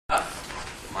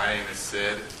My name is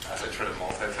Sid, as I try to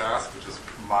multitask, which is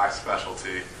my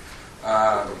specialty.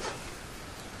 I'm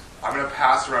going to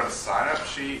pass around a sign-up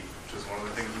sheet, which is one of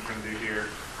the things we can do here.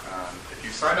 If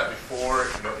you signed up before,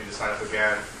 you don't need to sign up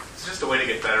again. It's just a way to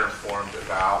get better informed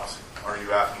about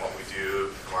RUF and what we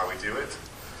do and why we do it.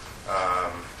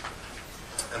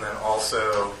 And then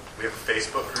also, we have a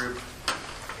Facebook group. I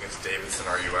think it's Davidson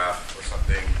RUF or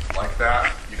something like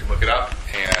that. You can look it up,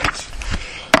 and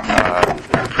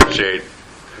I appreciate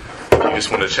you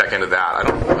just want to check into that. I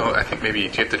don't know. I think maybe you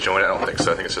have to join it. I don't think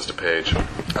so. I think it's just a page.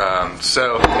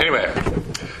 So anyway,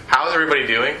 how's everybody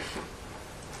doing?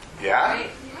 Yeah?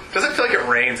 Does it feel like it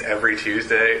rains every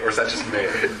Tuesday, or is that just me?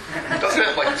 Doesn't it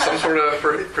have like some sort of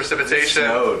precipitation?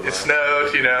 It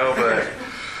snowed, you know, but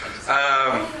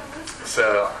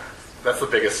so that's the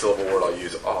biggest syllable word I'll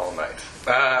use all night.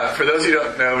 For those who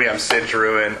don't know me, I'm Sid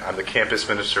Druin. I'm the campus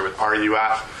minister with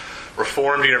RUF,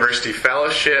 Reformed University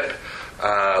Fellowship.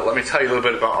 Let me tell you a little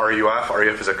bit about RUF.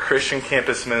 RUF is a Christian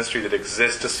campus ministry that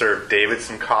exists to serve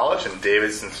Davidson College and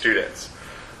Davidson students.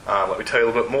 Let me tell you a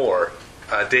little bit more.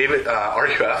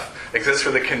 RUF exists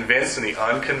for the convinced and the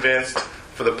unconvinced,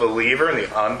 for the believer and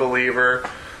the unbeliever,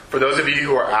 for those of you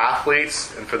who are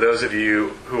athletes, and for those of you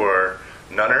who are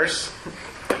nunners,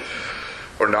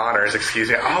 or nonners, excuse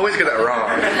me. I always get that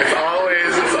wrong. It's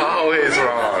always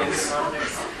wrong.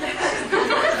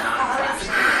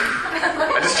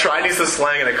 I just tried to use the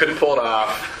slang and I couldn't pull it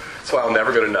off. That's why I'll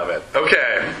never go to Nubbit.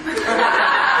 Okay.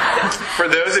 For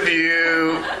those of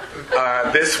you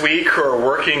this week who are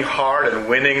working hard and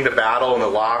winning the battle in the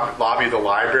lobby of the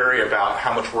library about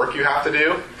how much work you have to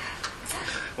do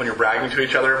when you're bragging to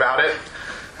each other about it,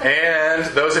 and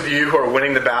those of you who are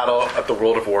winning the battle at the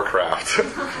World of Warcraft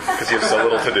because you have so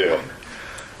little to do.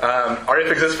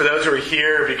 RUF exists for those who are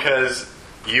here because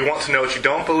you want to know what you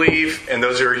don't believe, and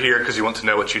those who are here because you want to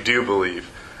know what you do believe.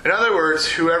 In other words,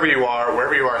 whoever you are,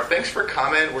 wherever you are, thanks for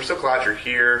coming. We're so glad you're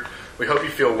here. We hope you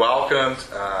feel welcomed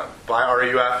by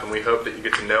RUF, and we hope that you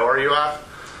get to know RUF.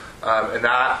 And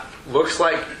that looks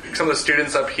like some of the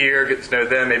students up here, get to know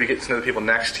them, maybe get to know the people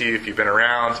next to you if you've been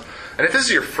around. And if this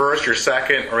is your first, your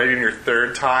second, or maybe even your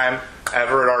third time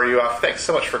ever at RUF, thanks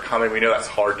so much for coming. We know that's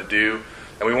hard to do.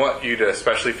 And we want you to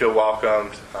especially feel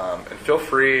welcomed, and feel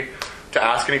free to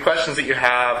ask any questions that you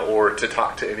have or to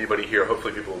talk to anybody here.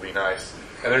 Hopefully people will be nice.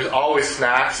 And there's always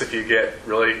snacks if you get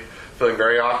really feeling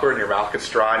very awkward and your mouth gets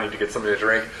dry and you need to get something to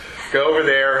drink. Go over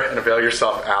there and avail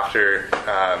yourself after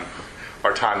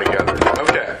our time together.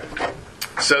 Okay.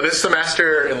 So this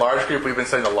semester in large group we've been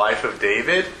studying the life of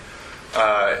David.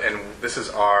 And this is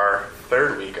our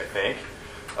third week, I think,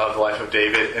 of the life of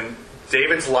David. And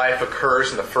David's life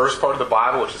occurs in the first part of the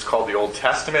Bible, which is called the Old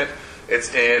Testament.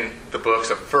 It's in the books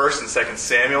of 1st and 2nd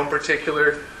Samuel in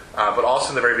particular, but also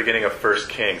in the very beginning of 1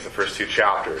 Kings, the first two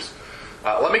chapters.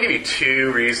 Let me give you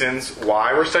two reasons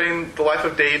why we're studying the life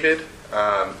of David.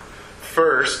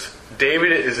 First,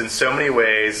 David is in so many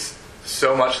ways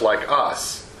so much like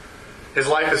us. His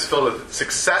life is filled with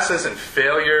successes and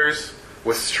failures,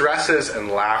 with stresses and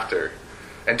laughter.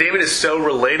 And David is so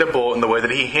relatable in the way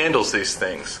that he handles these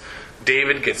things.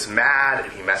 David gets mad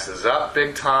and he messes up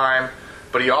big time,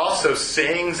 but he also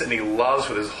sings and he loves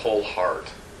with his whole heart.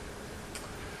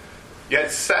 Yet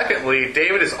secondly,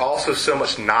 David is also so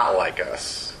much not like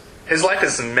us. His life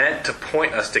is meant to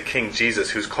point us to King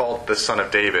Jesus, who's called the Son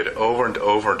of David over and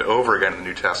over and over again in the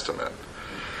New Testament.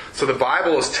 So the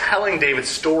Bible is telling David's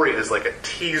story as like a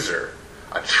teaser,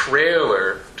 a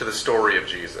trailer to the story of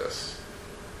Jesus.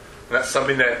 And that's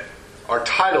something that our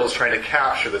title is trying to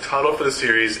capture. The title for the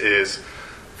series is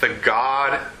The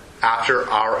God After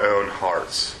Our Own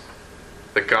Hearts.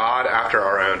 The God After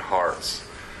Our Own Hearts.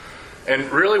 And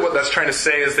really what that's trying to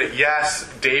say is that yes,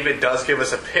 David does give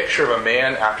us a picture of a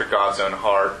man after God's own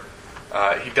heart.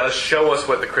 He does show us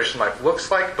what the Christian life looks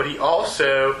like, but he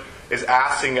also is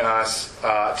asking us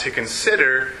to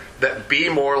consider that be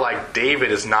more like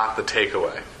David is not the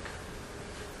takeaway.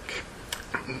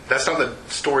 That's not the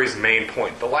story's main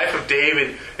point. The life of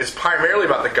David is primarily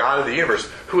about the God of the universe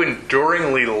who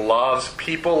enduringly loves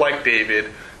people like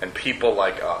David and people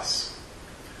like us.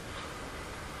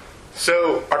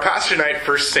 So our passage tonight,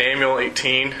 1 Samuel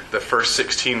 18, the first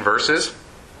 16 verses,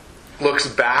 looks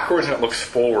backwards and it looks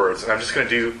forwards. And I'm just going to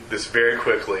do this very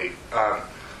quickly.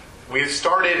 We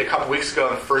started a couple weeks ago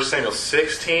in 1 Samuel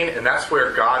 16, and that's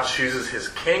where God chooses his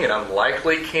king, an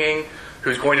unlikely king,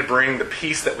 who's going to bring the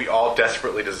peace that we all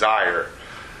desperately desire.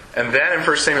 And then in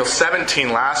 1 Samuel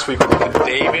 17 last week, we looked at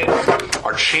David,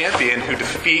 our champion, who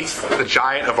defeats the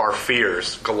giant of our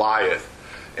fears, Goliath,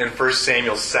 in 1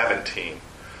 Samuel 17.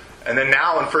 And then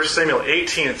now in 1 Samuel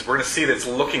 18, we're going to see that it's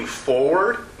looking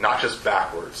forward, not just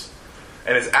backwards.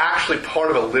 And it's actually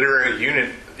part of a literary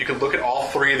unit. You could look at all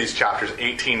three of these chapters,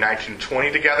 18, 19,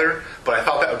 20 together, but I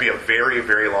thought that would be a very,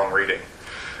 very long reading.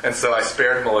 And so I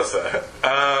spared Melissa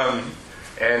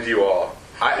and you all.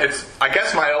 I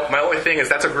guess my only thing is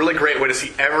that's a really great way to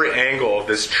see every angle of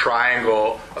this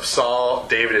triangle of Saul,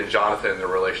 David, and Jonathan in their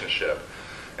relationship.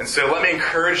 And so let me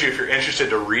encourage you, if you're interested,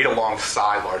 to read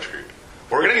alongside large group.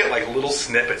 We're going to get like little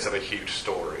snippets of a huge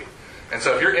story. And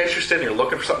so if you're interested and you're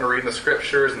looking for something to read in the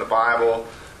scriptures and the Bible,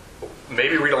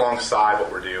 maybe read alongside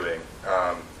what we're doing.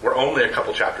 We're only a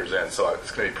couple chapters in, so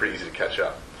it's going to be pretty easy to catch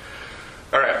up.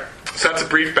 All right, so that's a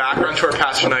brief background to our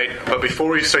passage tonight. But before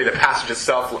we study the passage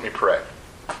itself, let me pray.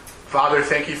 Father,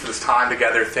 thank you for this time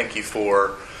together. Thank you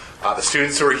for the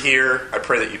students who are here. I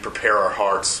pray that you prepare our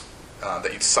hearts,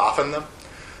 that you'd soften them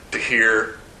to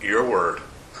hear your word,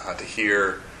 to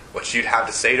hear what you'd have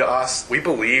to say to us. We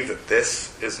believe that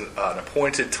this is an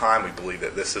appointed time. We believe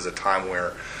that this is a time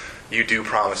where you do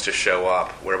promise to show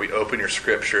up, where we open your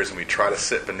scriptures and we try to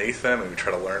sit beneath them and we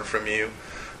try to learn from you.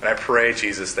 And I pray,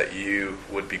 Jesus, that you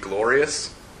would be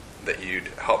glorious, that you'd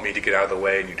help me to get out of the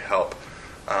way and you'd help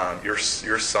your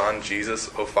Son, Jesus,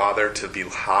 oh Father, to be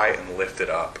high and lifted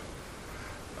up.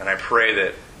 And I pray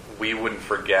that we wouldn't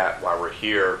forget why we're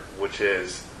here, which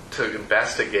is to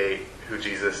investigate who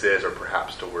Jesus is, or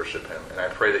perhaps to worship him. And I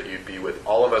pray that you'd be with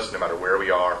all of us, no matter where we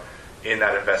are, in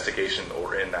that investigation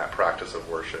or in that practice of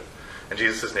worship. In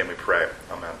Jesus' name we pray.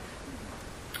 Amen.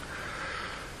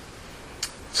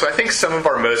 So I think some of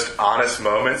our most honest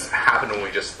moments happen when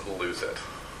we just lose it.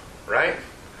 Right?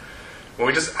 When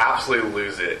we just absolutely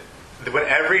lose it. When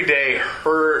everyday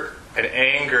hurt and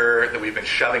anger that we've been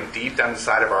shoving deep down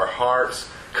inside of our hearts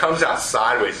comes out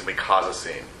sideways and we cause a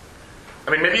scene. I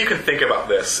mean, maybe you can think about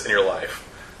this in your life.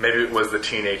 Maybe it was the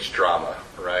teenage drama,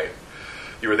 right?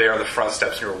 You were there on the front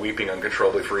steps and you were weeping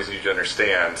uncontrollably for reasons you didn't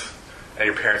understand, and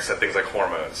your parents said things like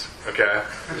hormones, okay?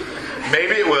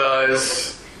 Maybe it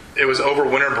was over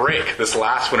winter break, this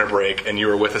last winter break, and you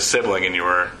were with a sibling and you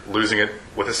were losing it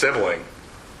with a sibling.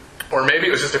 Or maybe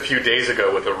it was just a few days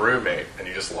ago with a roommate and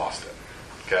you just lost it,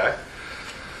 okay?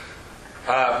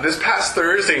 This past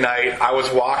Thursday night, I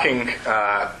was walking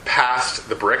past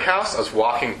the Brick House. I was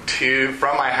walking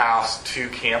from my house to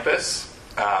campus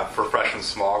for freshman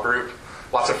small group.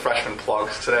 Lots of freshman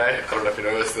plugs today. I don't know if you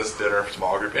noticed this dinner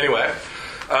small group. Anyway,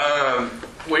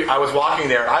 I was walking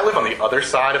there. I live on the other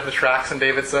side of the tracks in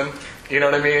Davidson. You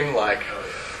know what I mean? Like,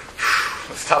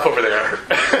 it's tough over there.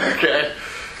 Okay.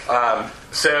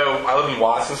 So I live in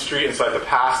Watson Street, and so I have to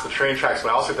pass the train tracks,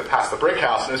 but I also have to pass the Brick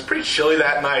House. And it was pretty chilly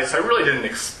that night, so I really didn't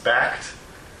expect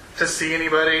to see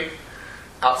anybody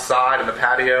outside in the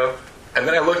patio. And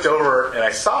then I looked over, and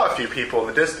I saw a few people in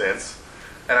the distance,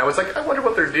 and I was like, I wonder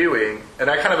what they're doing. And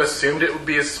I kind of assumed it would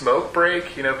be a smoke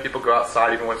break. You know, people go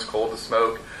outside even when it's cold to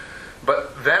smoke.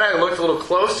 But then I looked a little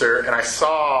closer, and I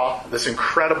saw this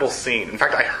incredible scene. In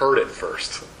fact, I heard it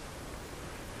first.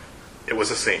 It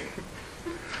was a scene.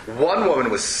 One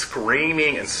woman was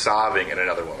screaming and sobbing at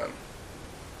another woman.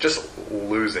 Just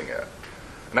losing it.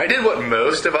 And I did what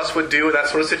most of us would do in that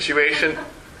sort of situation,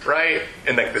 right?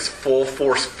 In like this full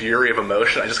force fury of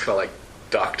emotion, I just kind of like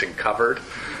ducked and covered.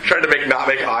 Tried to not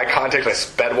make eye contact, I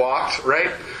sped walked,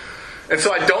 right? And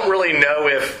so I don't really know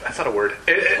if... That's not a word.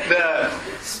 I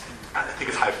think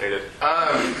it's hyphenated.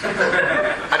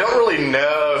 I don't really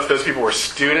know if those people were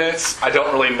students. I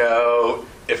don't really know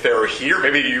if they were here.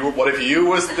 Maybe one of you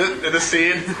was in the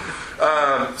scene.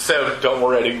 So don't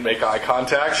worry, I didn't make eye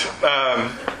contact.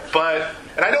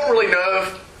 And I don't really know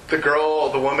if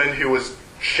the woman who was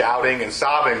shouting and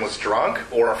sobbing was drunk,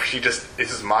 or if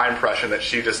this is my impression, that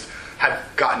she just had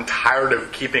gotten tired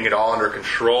of keeping it all under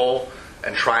control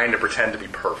and trying to pretend to be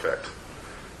perfect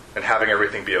and having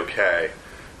everything be okay.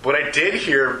 What I did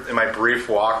hear in my brief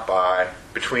walk by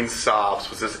between sobs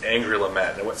was this angry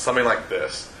lament. And it went something like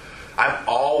this. I'm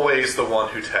always the one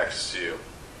who texts you.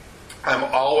 I'm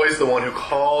always the one who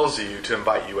calls you to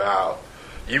invite you out.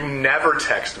 You never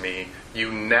text me.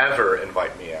 You never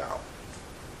invite me out.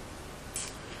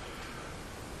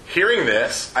 Hearing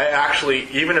this, I actually,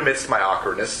 even amidst my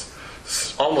awkwardness,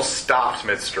 almost stopped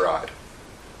mid-stride.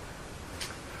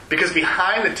 Because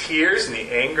behind the tears and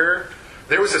the anger,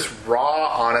 there was this raw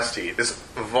honesty, this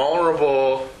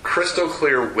vulnerable, crystal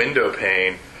clear window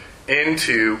pane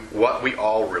into what we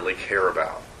all really care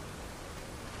about.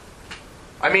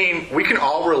 I mean, we can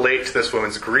all relate to this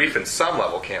woman's grief in some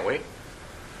level, can't we?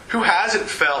 Who hasn't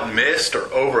felt missed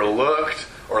or overlooked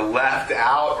or left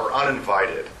out or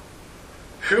uninvited?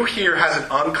 Who here hasn't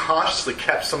unconsciously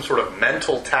kept some sort of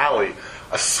mental tally,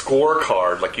 a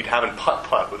scorecard like you'd have in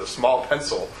putt-putt with a small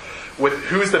pencil, with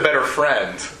who's the better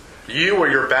friend, you or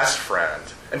your best friend?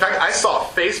 In fact, I saw a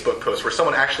Facebook post where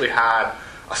someone actually had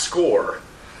a score.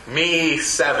 Me,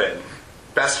 7.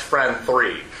 Best friend,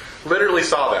 3. Literally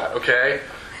saw that, okay?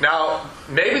 Now,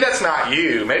 maybe that's not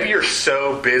you. Maybe you're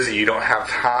so busy you don't have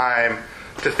time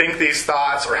to think these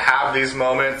thoughts or have these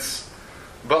moments.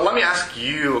 But let me ask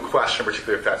you a question,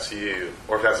 particularly if that's you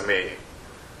or if that's me.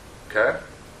 Okay?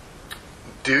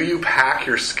 Do you pack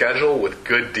your schedule with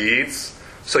good deeds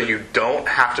so you don't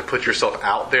have to put yourself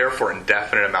out there for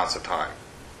indefinite amounts of time?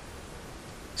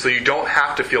 So you don't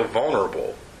have to feel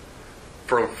vulnerable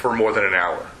for more than an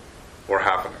hour or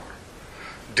half an hour?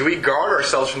 Do we guard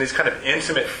ourselves from these kind of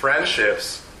intimate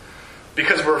friendships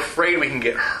because we're afraid we can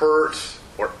get hurt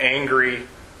or angry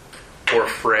or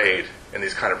afraid in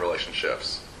these kind of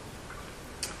relationships?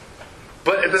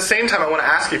 But at the same time, I want to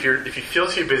ask you, if you feel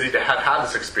too busy to have had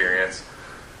this experience,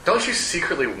 don't you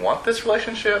secretly want this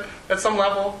relationship at some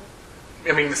level?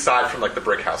 I mean, aside from like the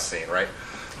brick house scene, right?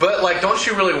 But like, don't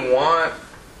you really want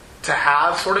to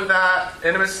have sort of that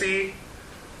intimacy?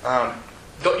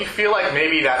 Don't you feel like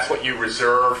maybe that's what you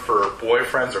reserve for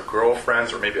boyfriends or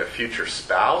girlfriends or maybe a future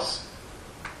spouse?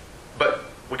 But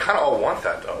we kind of all want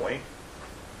that, don't we?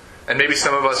 And maybe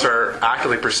some of us are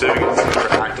actively pursuing it, some of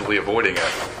us are actively avoiding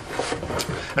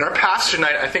it. In our passage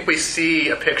tonight, I think we see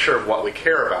a picture of what we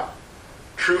care about.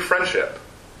 True friendship.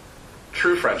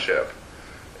 True friendship.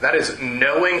 That is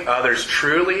knowing others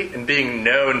truly and being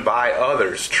known by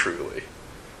others truly.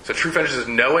 So true friendship is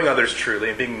knowing others truly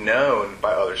and being known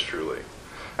by others truly.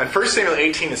 And 1 Samuel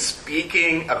 18 is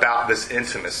speaking about this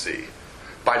intimacy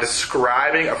by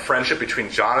describing a friendship between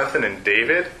Jonathan and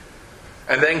David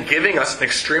and then giving us an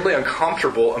extremely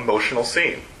uncomfortable emotional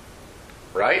scene.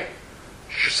 Right?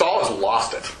 Saul has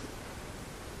lost it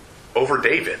over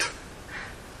David.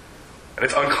 And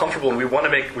it's uncomfortable, and we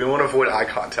want to avoid eye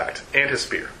contact and his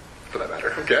spear, for that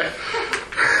matter. Okay?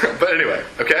 But anyway,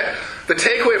 okay? The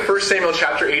takeaway of 1 Samuel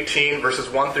chapter 18, verses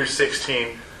 1 through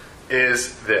 16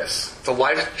 is this. It's a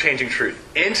life-changing truth.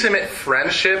 Intimate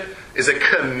friendship is a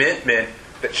commitment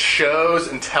that shows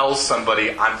and tells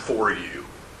somebody, I'm for you.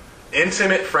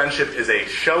 Intimate friendship is a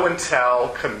show-and-tell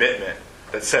commitment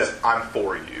that says, I'm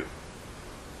for you.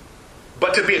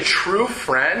 But to be a true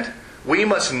friend, we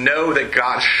must know that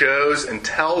God shows and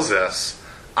tells us,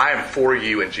 I am for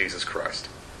you in Jesus Christ.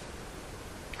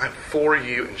 I'm for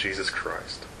you in Jesus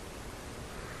Christ.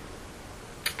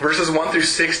 Verses 1 through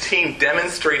 16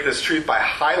 demonstrate this truth by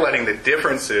highlighting the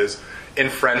differences in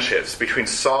friendships between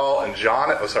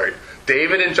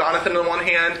David and Jonathan on one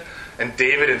hand, and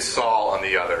David and Saul on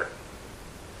the other.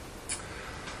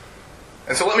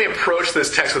 And so let me approach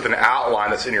this text with an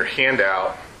outline that's in your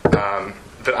handout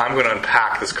that I'm going to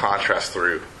unpack this contrast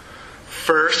through.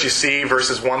 First, you see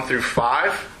verses 1 through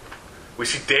 5. We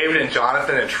see David and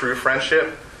Jonathan in true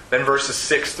friendship. Then verses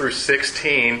 6 through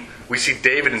 16, we see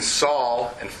David and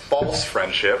Saul in false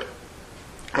friendship.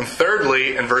 And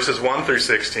thirdly, in verses 1 through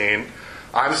 16,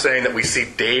 I'm saying that we see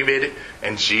David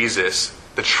and Jesus,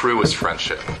 the truest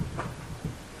friendship.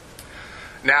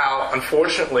 Now,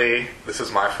 unfortunately, this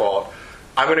is my fault.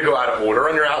 I'm going to go out of order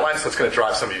on your outline, so it's going to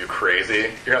drive some of you crazy.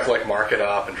 You're going to have to mark it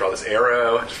up and draw this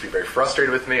arrow and just be very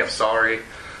frustrated with me. I'm sorry.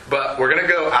 But we're going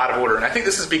to go out of order. And I think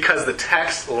this is because the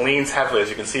text leans heavily, as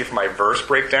you can see from my verse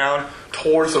breakdown,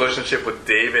 towards the relationship with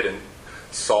David and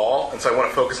Saul. And so I want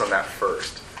to focus on that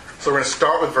first. So we're going to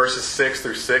start with verses 6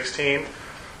 through 16.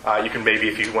 You can maybe,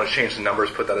 if you want to change the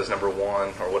numbers, put that as number 1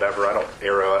 or whatever. I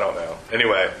don't know.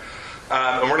 Anyway,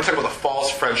 and we're going to talk about the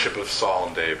false friendship of Saul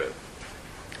and David.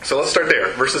 So let's start there.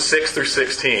 Verses 6 through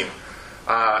 16.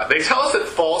 They tell us that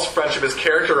false friendship is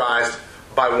characterized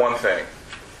by one thing.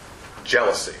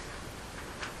 Jealousy.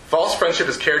 False friendship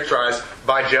is characterized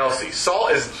by jealousy. Saul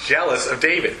is jealous of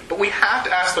David. But we have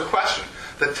to ask the question.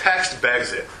 The text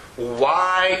begs it.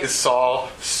 Why is Saul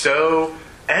so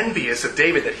envious of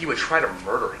David that he would try to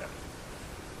murder him?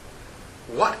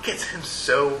 What gets him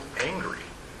so angry?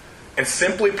 And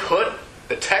simply put,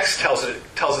 the text tells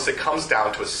us it comes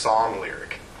down to a song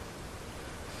lyric.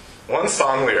 One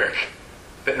song lyric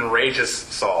that enrages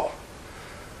Saul.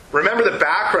 Remember the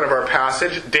background of our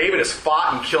passage. David has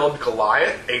fought and killed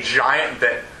Goliath, a giant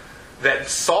that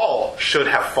Saul should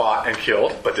have fought and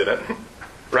killed, but didn't.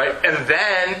 Right? And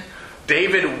then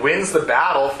David wins the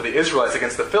battle for the Israelites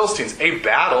against the Philistines, a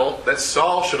battle that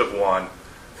Saul should have won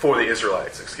for the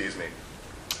Israelites,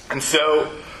 And so,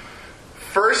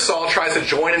 first Saul tries to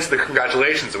join into the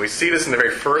congratulations, and we see this in the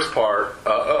very first part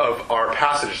of our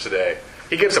passage today.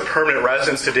 He gives a permanent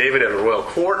residence to David at a royal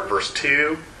court, verse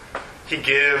 2. He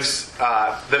gives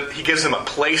him a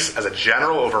place as a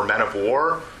general over men of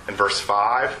war, in verse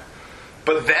 5.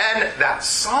 But then that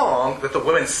song that the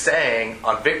women sang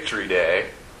on Victory Day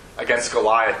against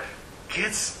Goliath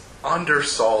gets under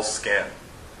Saul's skin.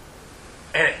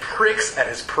 And it pricks at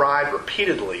his pride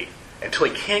repeatedly until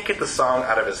he can't get the song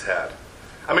out of his head.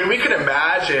 I mean, we can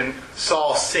imagine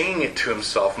Saul singing it to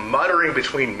himself, muttering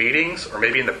between meetings, or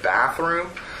maybe in the bathroom,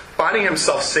 finding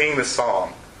himself singing the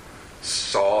song.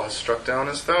 Saul has struck down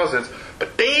his thousands,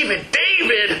 but David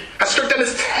has struck down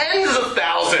his tens of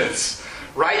thousands.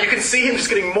 Right? You can see him just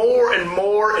getting more and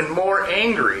more and more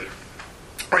angry.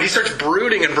 Or he starts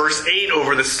brooding in verse 8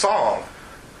 over this song.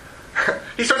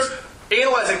 He starts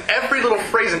analyzing every little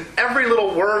phrase and every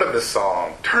little word of this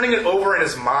song, turning it over in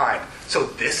his mind. So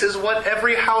this is what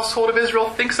every household of Israel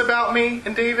thinks about me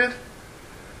and David?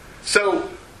 So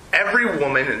every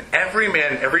woman and every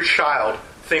man and every child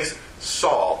thinks,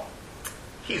 Saul,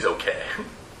 he's okay.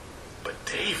 But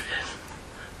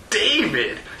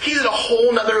David, he's in a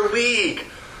whole nother league.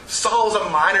 Saul's a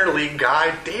minor league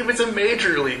guy. David's a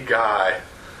major league guy.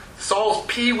 Saul's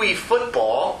pee-wee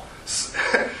football.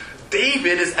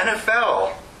 David is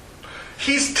NFL.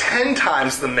 He's 10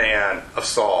 times the man of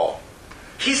Saul.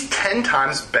 He's 10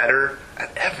 times better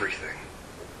at everything.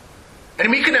 And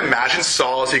we can imagine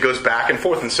Saul as he goes back and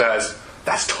forth and says,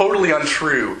 that's totally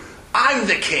untrue. I'm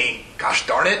the king. Gosh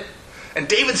darn it. And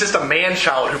David's just a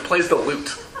man-child who plays the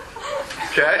lute.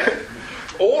 Okay?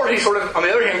 Or he sort of, on the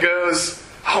other hand, goes,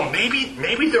 oh,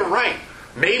 maybe they're right.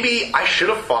 Maybe I should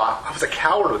have fought. I was a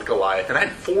coward with Goliath, and I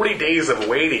had 40 days of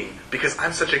waiting because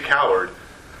I'm such a coward.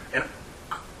 And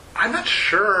I'm not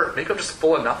sure. Maybe I'm just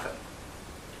full of nothing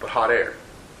but hot air.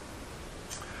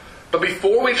 But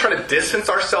before we try to distance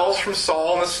ourselves from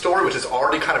Saul in this story, which is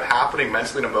already kind of happening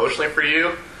mentally and emotionally for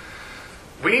you,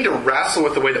 we need to wrestle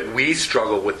with the way that we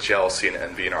struggle with jealousy and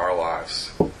envy in our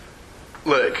lives.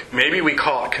 Look, maybe we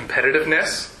call it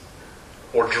competitiveness,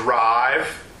 or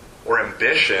drive, or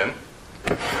ambition,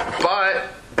 but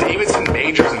Davidson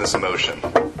majors in this emotion.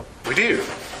 We do,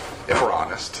 if we're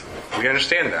honest. We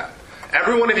understand that.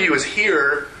 Every one of you is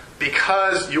here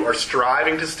because you are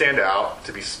striving to stand out,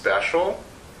 to be special,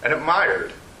 and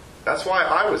admired. That's why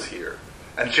I was here.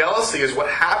 And jealousy is what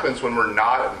happens when we're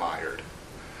not admired.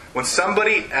 When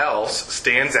somebody else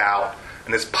stands out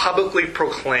and is publicly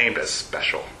proclaimed as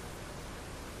special.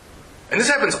 And this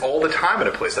happens all the time at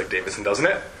a place like Davidson, doesn't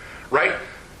it? Right?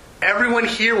 Everyone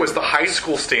here was the high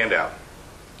school standout.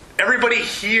 Everybody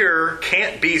here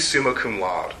can't be summa cum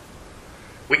laude.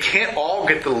 We can't all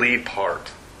get the lead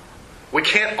part. We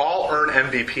can't all earn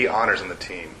MVP honors on the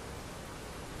team.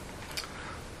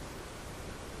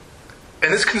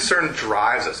 And this concern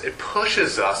drives us. It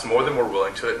pushes us more than we're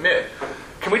willing to admit.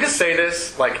 Can we just say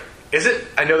this?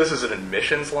 I know this is an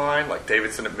admissions line, like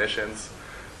Davidson admissions.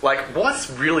 What's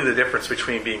really the difference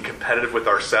between being competitive with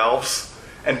ourselves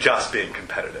and just being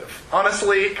competitive?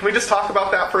 Honestly, can we just talk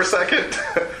about that for a second?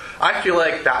 I feel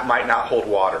like that might not hold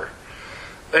water.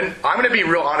 And I'm going to be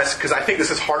real honest because I think this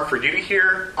is hard for you to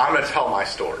hear. I'm going to tell my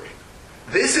story.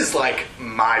 This is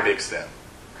my big sin.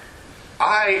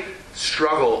 I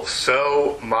struggle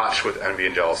so much with envy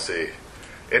and jealousy.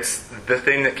 It's the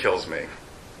thing that kills me.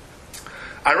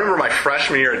 I remember my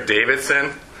freshman year at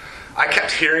Davidson, I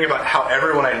kept hearing about how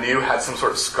everyone I knew had some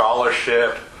sort of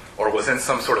scholarship or was in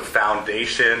some sort of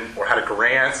foundation or had a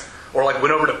grant or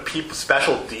went over to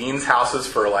special deans' houses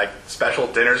for special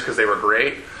dinners because they were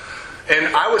great.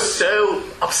 And I was so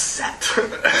upset.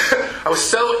 I was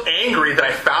so angry that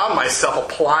I found myself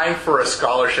applying for a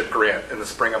scholarship grant in the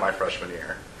spring of my freshman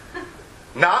year.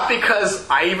 Not because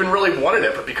I even really wanted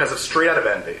it, but because of straight out of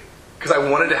envy. Because I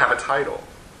wanted to have a title.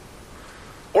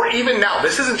 Or even now,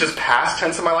 this isn't just past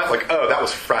tense in my life, that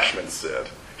was freshman Sid.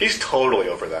 He's totally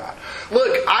over that.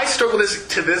 Look, I struggle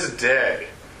to this day.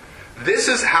 This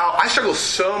is how I struggle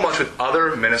so much with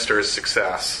other ministers'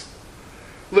 success.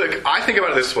 Look, I think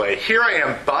about it this way. Here I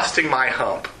am busting my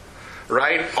hump,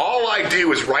 right? All I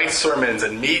do is write sermons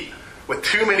and meet with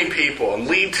too many people and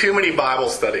lead too many Bible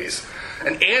studies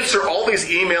and answer all these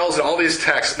emails and all these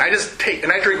texts.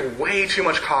 And I drink way too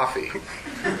much coffee.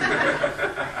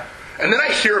 And then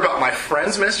I hear about my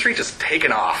friend's ministry just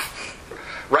taking off.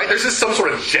 Right? There's just some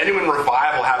sort of genuine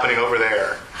revival happening over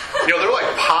there.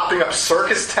 They're popping up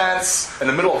circus tents in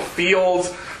the middle of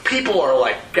fields. People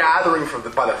are gathering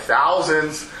by the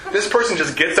thousands. This person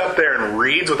just gets up there and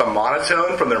reads with a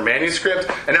monotone from their manuscript,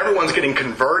 and everyone's getting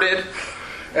converted.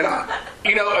 And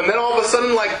and then all of a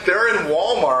sudden, they're in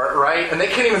Walmart, right? And they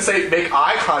can't even make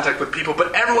eye contact with people,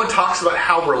 but everyone talks about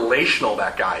how relational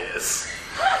that guy is,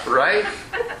 right?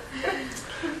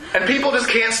 And people just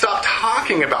can't stop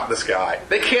talking about this guy.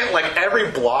 They can't,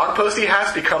 every blog post he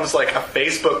has becomes a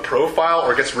Facebook profile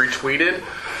or gets retweeted.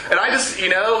 And I just,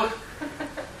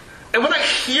 and when I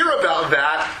hear about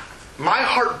that, My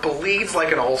heart bleeds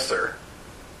like an ulcer.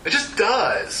 It just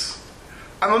does.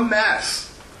 I'm a mess.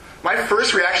 My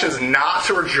first reaction is not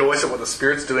to rejoice at what the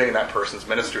Spirit's doing in that person's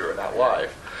ministry or in that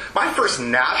life. My first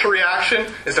natural reaction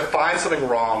is to find something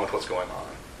wrong with what's going on.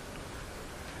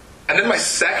 And then my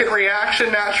second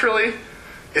reaction, naturally,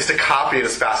 is to copy it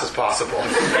as fast as possible.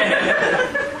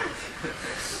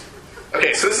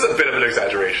 Okay, so this is a bit of an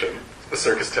exaggeration. The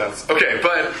circus tents. Okay,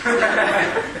 but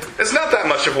it's not that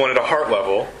much of one at a heart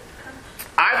level.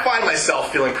 I find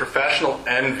myself feeling professional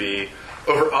envy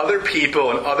over other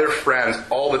people and other friends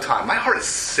all the time. My heart is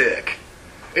sick.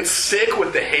 It's sick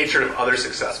with the hatred of other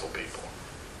successful people.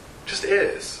 It just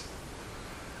is.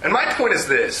 And my point is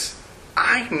this.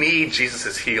 I need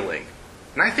Jesus' healing.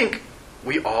 And I think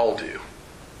we all do.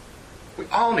 We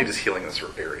all need his healing in this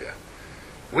area.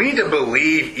 We need to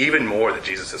believe even more that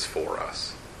Jesus is for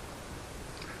us.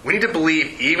 We need to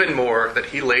believe even more that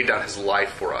he laid down his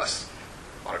life for us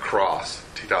on a cross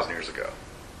 2,000 years ago.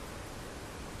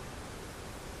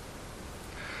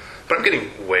 But I'm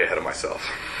getting way ahead of myself.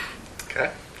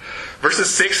 Okay? Verses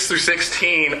 6 through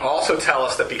 16 also tell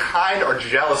us that behind our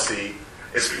jealousy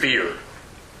is fear.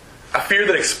 A fear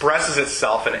that expresses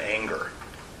itself in anger.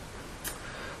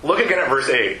 Look again at verse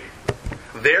 8.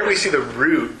 There we see the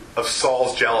root of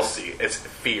Saul's jealousy. It's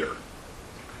fear.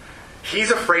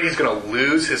 He's afraid he's going to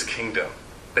lose his kingdom.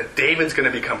 That David's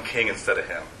going to become king instead of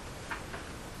him.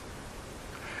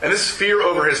 And this fear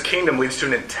over his kingdom leads to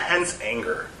an intense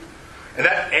anger. And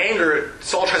that anger,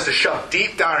 Saul tries to shove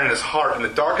deep down in his heart in the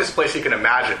darkest place he can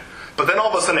imagine. But then all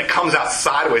of a sudden it comes out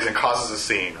sideways and causes a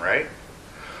scene, right?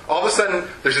 All of a sudden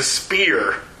there's a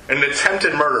spear and an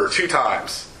attempted murder 2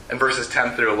 times in verses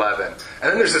 10 through 11. And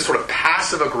then there's this sort of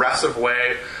passive-aggressive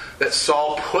way that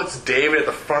Saul puts David at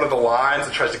the front of the lines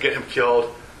and tries to get him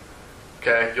killed.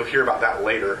 Okay? You'll hear about that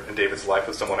later in David's life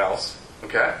with someone else.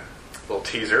 Okay? A little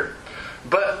teaser.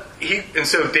 But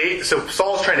so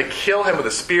Saul's trying to kill him with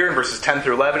a spear in verses 10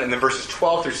 through 11, and then verses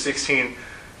 12 through 16,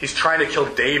 he's trying to kill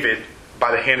David by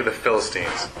the hand of the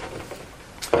Philistines.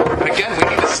 And again, we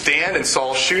need to stand in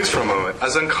Saul's shoes for a moment,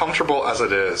 as uncomfortable as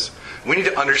it is. We need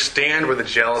to understand where the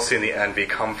jealousy and the envy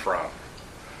come from.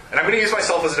 And I'm going to use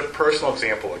myself as a personal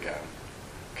example again.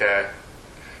 Okay?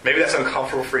 Maybe that's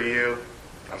uncomfortable for you.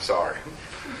 I'm sorry.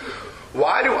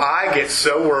 Why do I get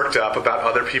so worked up about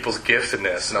other people's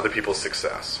giftedness and other people's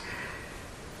success?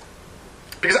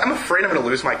 Because I'm afraid I'm going to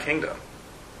lose my kingdom.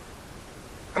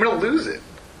 I'm going to lose it.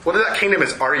 Whether that kingdom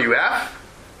is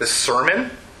RUF, this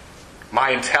sermon,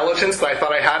 my intelligence that I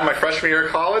thought I had in my freshman year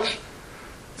of college,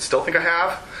 still think I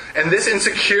have, and this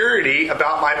insecurity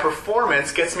about my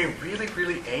performance gets me really,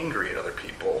 really angry at other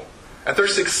people, at their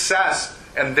success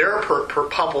and their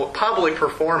public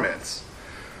performance.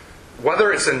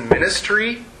 Whether it's in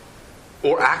ministry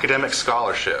or academic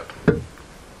scholarship.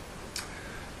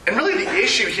 And really the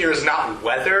issue here is not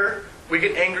whether we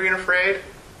get angry and afraid,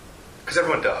 because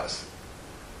everyone does.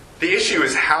 The issue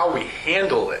is how we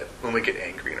handle it when we get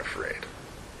angry and afraid.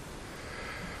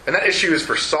 And that issue is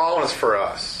for Saul and it's for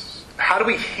us. How do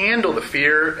we handle the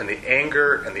fear and the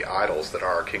anger and the idols that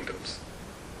are our kingdoms?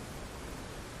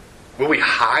 Will we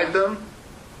hide them,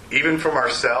 even from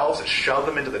ourselves, and shove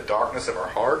them into the darkness of our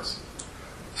hearts?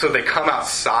 So they come out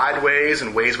sideways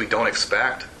in ways we don't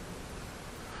expect?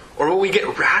 Or will we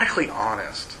get radically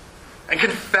honest and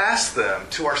confess them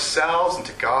to ourselves and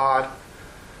to God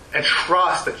and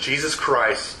trust that Jesus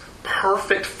Christ's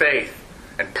perfect faith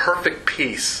and perfect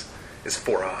peace is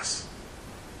for us?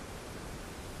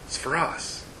 It's for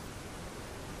us.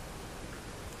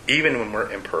 Even when we're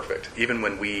imperfect, even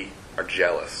when we are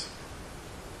jealous.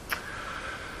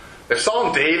 If Saul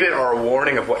and David are a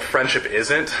warning of what friendship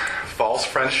isn't, false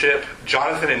friendship,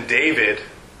 Jonathan and David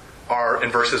are, in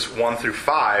verses 1 through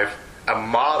 5, a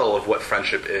model of what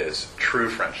friendship is, true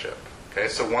friendship. Okay,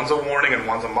 so one's a warning and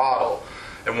one's a model.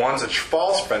 And one's a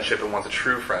false friendship and one's a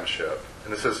true friendship.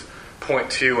 And this is point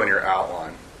 2 in your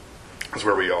outline. Is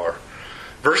where we are.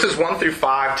 Verses 1 through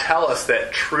 5 tell us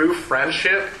that true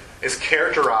friendship is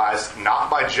characterized not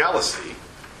by jealousy,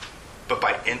 but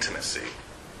by intimacy.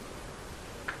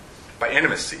 By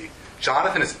intimacy.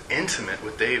 Jonathan is intimate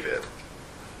with David.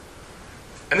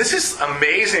 And this is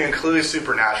amazing and clearly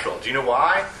supernatural. Do you know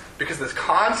why? Because the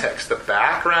context, the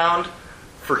background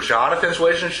for Jonathan's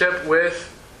relationship with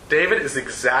David is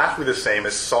exactly the same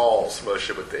as Saul's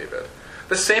relationship with David.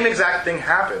 The same exact thing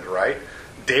happened, right?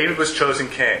 David was chosen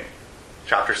king.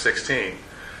 Chapter 16.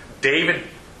 David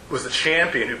was the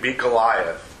champion who beat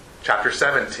Goliath. Chapter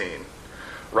 17.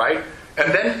 Right?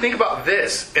 And then think about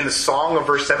this. In the song of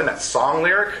verse 7, that song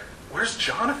lyric, where's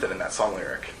Jonathan in that song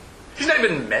lyric? He's not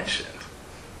even mentioned.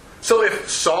 So if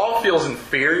Saul feels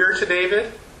inferior to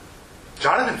David,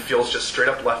 Jonathan feels just straight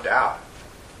up left out.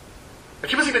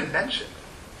 Like he wasn't even mentioned.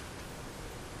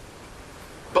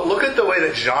 But look at the way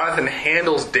that Jonathan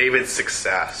handles David's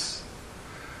success.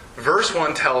 Verse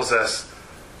 1 tells us,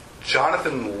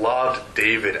 Jonathan loved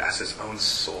David as his own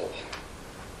soul.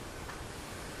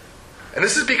 And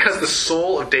this is because the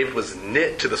soul of David was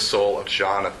knit to the soul of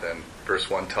Jonathan, verse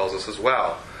 1 tells us as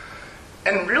well.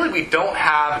 And really we don't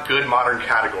have good modern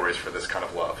categories for this kind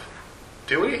of love.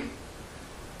 Do we?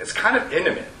 It's kind of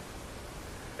intimate.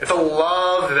 It's a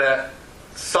love that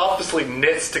selflessly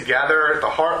knits together at the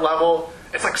heart level.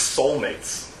 It's like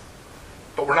soulmates.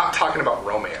 But we're not talking about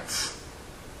romance.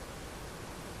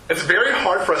 It's very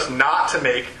hard for us not to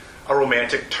make a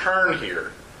romantic turn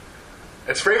here.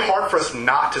 It's very hard for us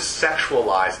not to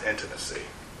sexualize intimacy.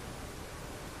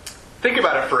 Think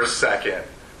about it for a second.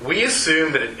 We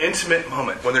assume that an intimate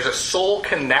moment, when there's a soul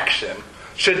connection,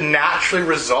 should naturally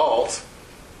result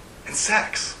in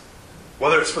sex.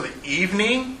 Whether it's for the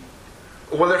evening,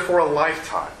 or whether for a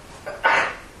lifetime.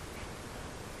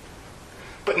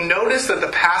 But notice that the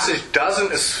passage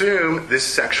doesn't assume this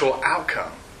sexual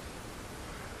outcome.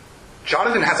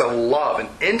 Jonathan has a love, an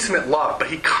intimate love, but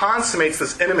he consummates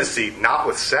this intimacy not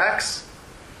with sex,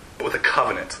 but with a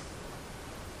covenant.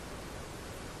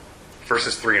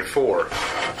 Verses 3 and 4.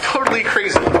 Totally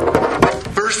crazy.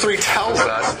 Verse 3 tells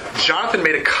us Jonathan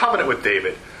made a covenant with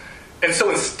David. And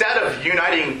so instead of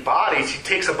uniting bodies, he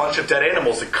takes a bunch of dead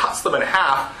animals and cuts them in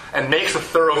half and makes a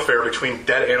thoroughfare between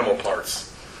dead animal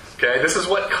parts. Okay? This is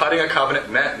what cutting a covenant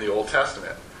meant in the Old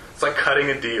Testament. It's like cutting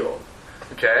a deal.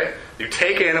 Okay? You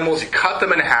take animals, you cut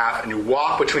them in half, and you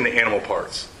walk between the animal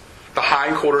parts. The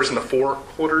hindquarters and the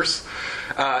forequarters.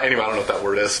 Anyway, I don't know what that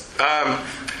word is.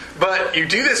 But you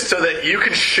do this so that you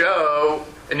can show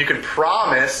and you can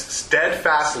promise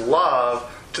steadfast love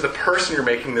to the person you're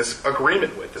making this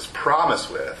agreement with, this promise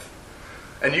with.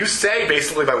 And you say,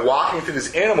 basically, by walking through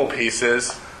these animal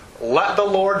pieces, let the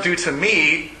Lord do to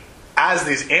me as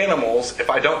these animals if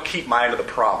I don't keep my end of the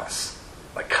promise.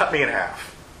 Like, cut me in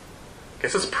half. Okay,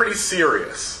 so it's pretty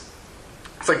serious.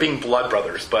 It's like being blood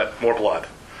brothers, but more blood.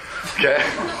 Okay?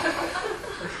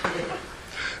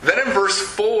 Then in verse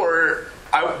 4,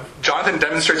 Jonathan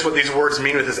demonstrates what these words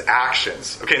mean with his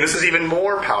actions. Okay, and this is even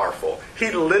more powerful. He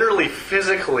literally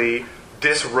physically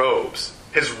disrobes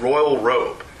his royal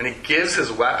robe, and he gives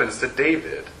his weapons to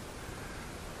David.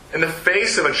 In the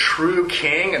face of a true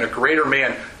king and a greater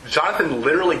man, Jonathan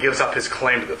literally gives up his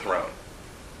claim to the throne.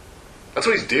 That's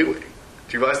what he's doing.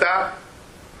 Do you realize that?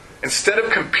 Instead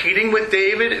of competing with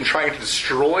David and trying to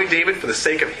destroy David for the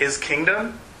sake of his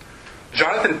kingdom,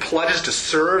 Jonathan pledges to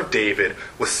serve David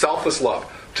with selfless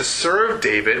love, to serve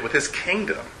David with his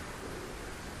kingdom.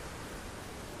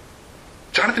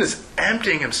 Jonathan is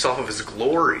emptying himself of his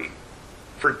glory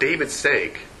for David's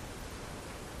sake.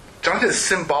 Jonathan is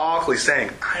symbolically saying,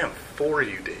 I am for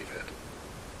you, David.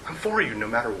 I'm for you no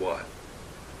matter what.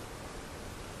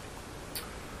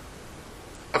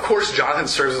 Of course, Jonathan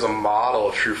serves as a model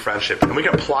of true friendship, and we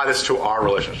can apply this to our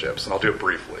relationships, and I'll do it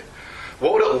briefly.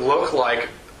 What would it look like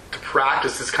to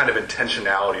practice this kind of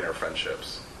intentionality in our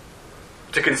friendships?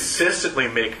 To consistently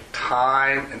make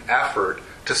time and effort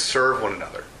to serve one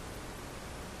another.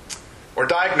 Or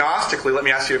diagnostically, let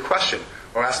me ask you a question,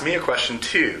 or ask me a question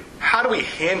too. How do we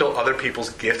handle other people's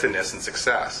giftedness and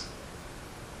success?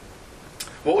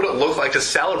 What would it look like to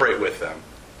celebrate with them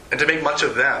and to make much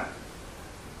of them?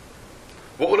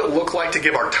 What would it look like to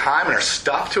give our time and our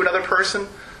stuff to another person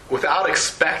without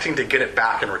expecting to get it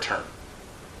back in return?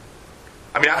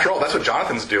 I mean, after all, that's what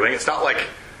Jonathan's doing. It's not like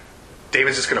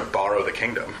David's just going to borrow the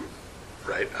kingdom,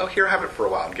 right? Oh, here, have it for a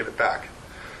while and give it back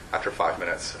after 5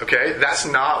 minutes. Okay? That's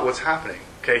not what's happening.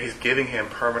 Okay? He's giving him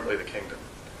permanently the kingdom,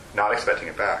 not expecting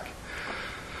it back.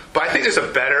 But I think there's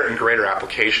a better and greater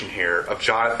application here of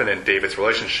Jonathan and David's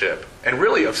relationship, and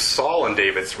really of Saul and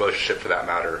David's relationship for that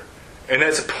matter. And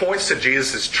it points to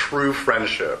Jesus' true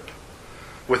friendship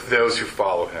with those who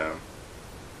follow him.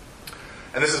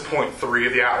 And this is point 3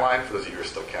 of the outline, for those of you who are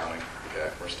still counting. Okay,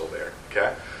 we're still there.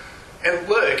 Okay? And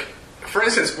look, for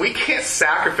instance, we can't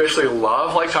sacrificially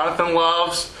love like Jonathan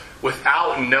loves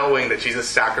without knowing that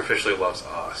Jesus sacrificially loves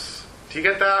us. Do you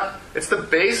get that? It's the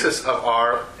basis of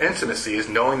our intimacy, is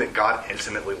knowing that God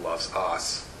intimately loves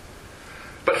us.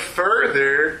 But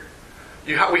further,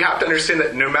 we have to understand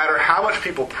that no matter how much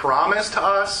people promise to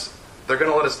us, they're going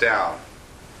to let us down.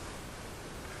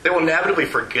 They will inevitably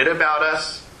forget about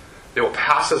us. They will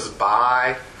pass us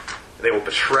by. They will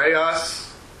betray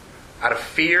us out of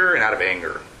fear and out of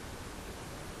anger.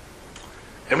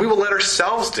 And we will let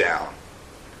ourselves down.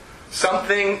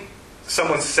 Something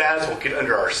someone says will get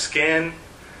under our skin,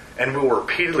 and we will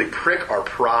repeatedly prick our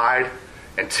pride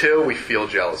until we feel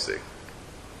jealousy.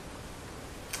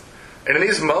 And in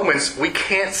these moments, we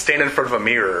can't stand in front of a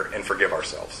mirror and forgive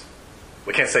ourselves.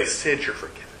 We can't say, Sid, you're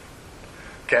forgiven.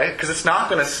 Okay? Because it's not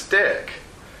going to stick.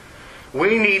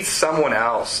 We need someone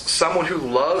else, someone who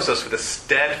loves us with a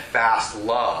steadfast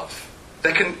love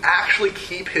that can actually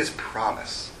keep his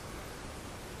promise.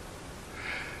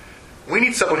 We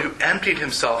need someone who emptied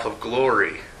himself of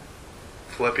glory,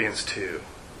 Philippians 2,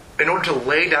 in order to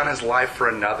lay down his life for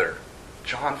another,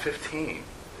 John 15.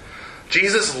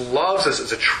 Jesus loves us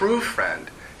as a true friend.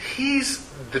 He's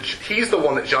the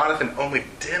one that Jonathan only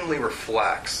dimly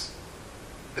reflects,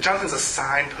 that Jonathan's a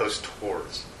signpost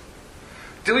towards.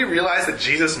 Do we realize that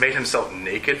Jesus made himself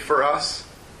naked for us?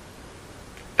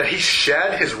 That he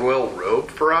shed his royal robe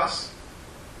for us?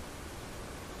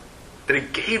 That he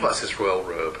gave us his royal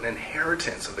robe, an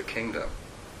inheritance of the kingdom.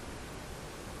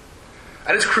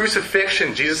 At his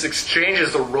crucifixion, Jesus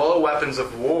exchanges the royal weapons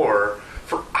of war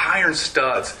for iron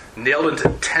studs nailed into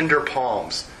tender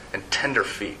palms and tender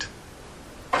feet.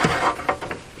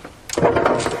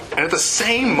 And at the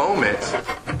same moment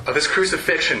of his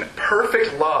crucifixion,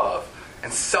 perfect love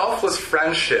and selfless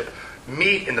friendship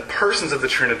meet in the persons of the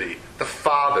Trinity, the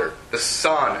Father, the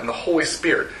Son, and the Holy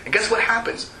Spirit. And guess what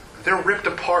happens? They're ripped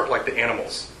apart like the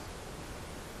animals,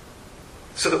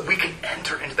 so that we can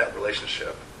enter into that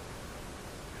relationship.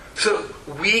 So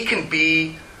we can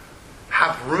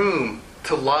have room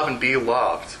to love and be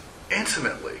loved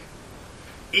intimately,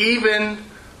 even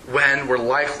when we're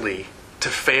likely to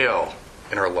fail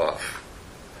in our love.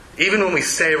 Even when we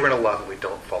say we're going to love and we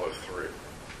don't follow through.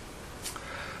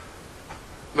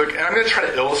 Look, and I'm going to try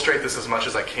to illustrate this as much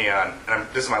as I can. And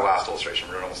this is my last illustration.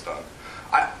 We're almost done.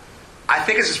 I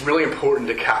think it's just really important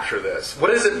to capture this.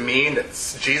 What does it mean that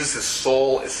Jesus'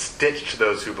 soul is stitched to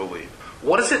those who believe?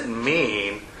 What does it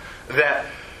mean that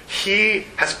he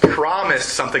has promised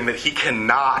something that he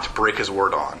cannot break his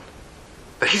word on?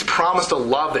 That he's promised a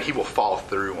love that he will follow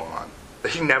through on.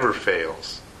 That he never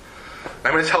fails.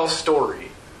 I'm going to tell a story.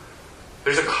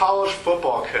 There's a college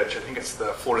football coach. I think it's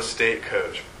the Florida State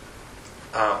coach.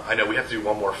 I know we have to do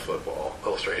one more football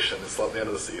illustration. It's the end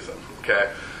of the season.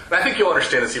 Okay? And I think you'll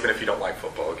understand this even if you don't like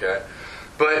football. Okay?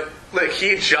 But look,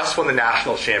 he just won the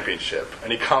national championship.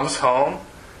 And he comes home.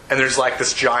 And there's like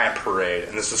this giant parade.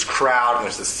 And there's this crowd. And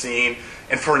there's this scene.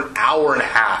 And for an hour and a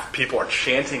half, people are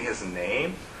chanting his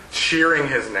name. Cheering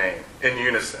his name in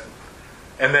unison.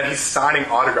 And then he's signing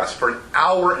autographs for an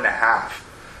hour and a half.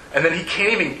 And then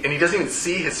he doesn't even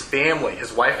see his family,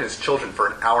 his wife and his children for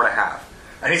an hour and a half.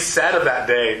 And he said of that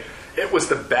day, it was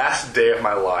the best day of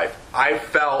my life. I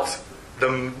felt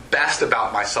the best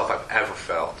about myself I've ever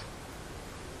felt.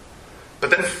 But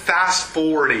then fast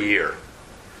forward a year.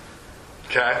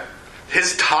 Okay?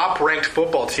 His top-ranked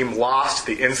football team lost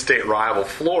to the in-state rival,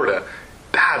 Florida,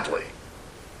 badly.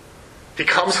 He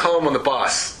comes home on the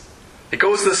bus. He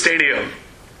goes to the stadium.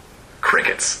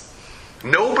 Crickets.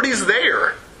 Nobody's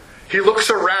there. He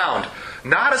looks around.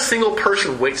 Not a single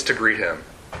person waits to greet him,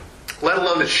 let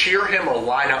alone to cheer him or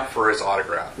line up for his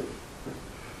autograph.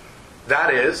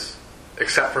 That is,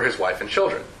 except for his wife and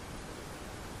children.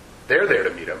 They're there to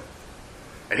meet him.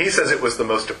 And he says it was the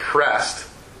most depressed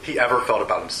he ever felt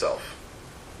about himself.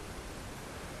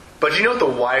 But you know what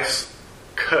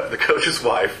the coach's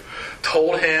wife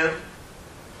told him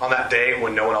on that day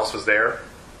when no one else was there?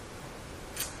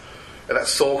 At that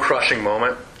soul-crushing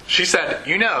moment, she said,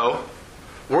 you know,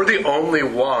 we're the only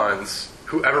ones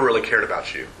who ever really cared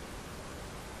about you.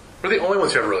 We're the only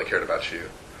ones who ever really cared about you.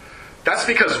 That's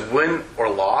because win or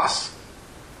loss,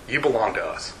 you belong to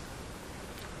us.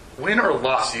 Win or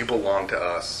loss, you belong to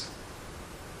us.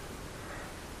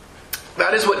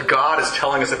 That is what God is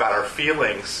telling us about our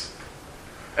feelings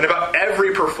and about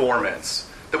every performance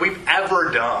that we've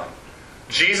ever done.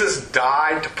 Jesus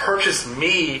died to purchase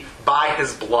me by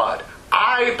his blood.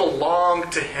 I belong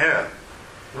to him.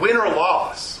 Win or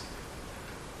loss.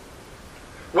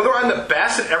 Whether I'm the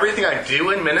best at everything I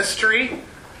do in ministry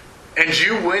and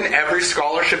you win every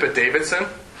scholarship at Davidson,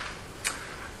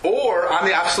 or I'm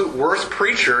the absolute worst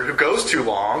preacher who goes too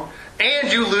long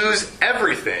and you lose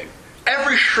everything,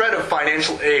 every shred of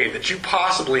financial aid that you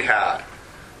possibly had,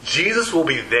 Jesus will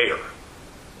be there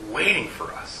waiting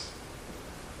for us.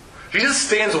 Jesus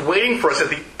stands waiting for us at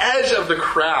the edge of the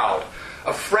crowd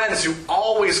of friends who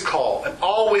always call and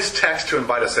always text to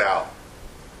invite us out.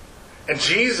 And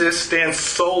Jesus stands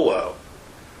solo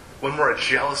when we're a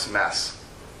jealous mess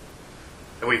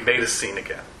and we've made a scene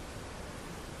again.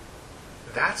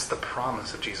 That's the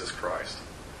promise of Jesus Christ.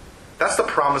 That's the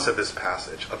promise of this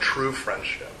passage, of true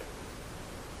friendship.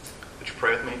 Would you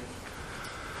pray with me?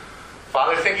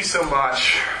 Father, thank you so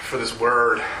much for this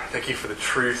word. Thank you for the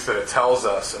truth that it tells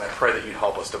us, and I pray that you'd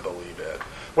help us to believe it.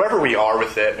 Wherever we are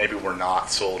with it, maybe we're not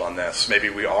sold on this. Maybe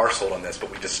we are sold on this, but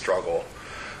we just struggle.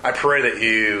 I pray that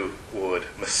you would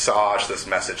massage this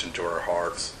message into our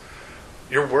hearts.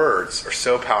 Your words are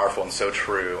so powerful and so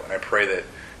true, and I pray that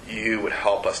you would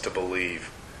help us to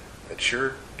believe that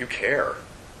you care,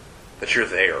 that you're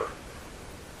there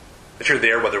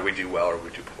whether we do well or we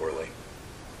do poorly.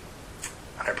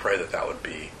 And I pray that that would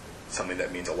be something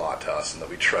that means a lot to us and that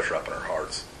we treasure up in our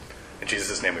hearts. In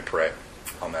Jesus' name we pray.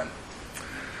 Amen.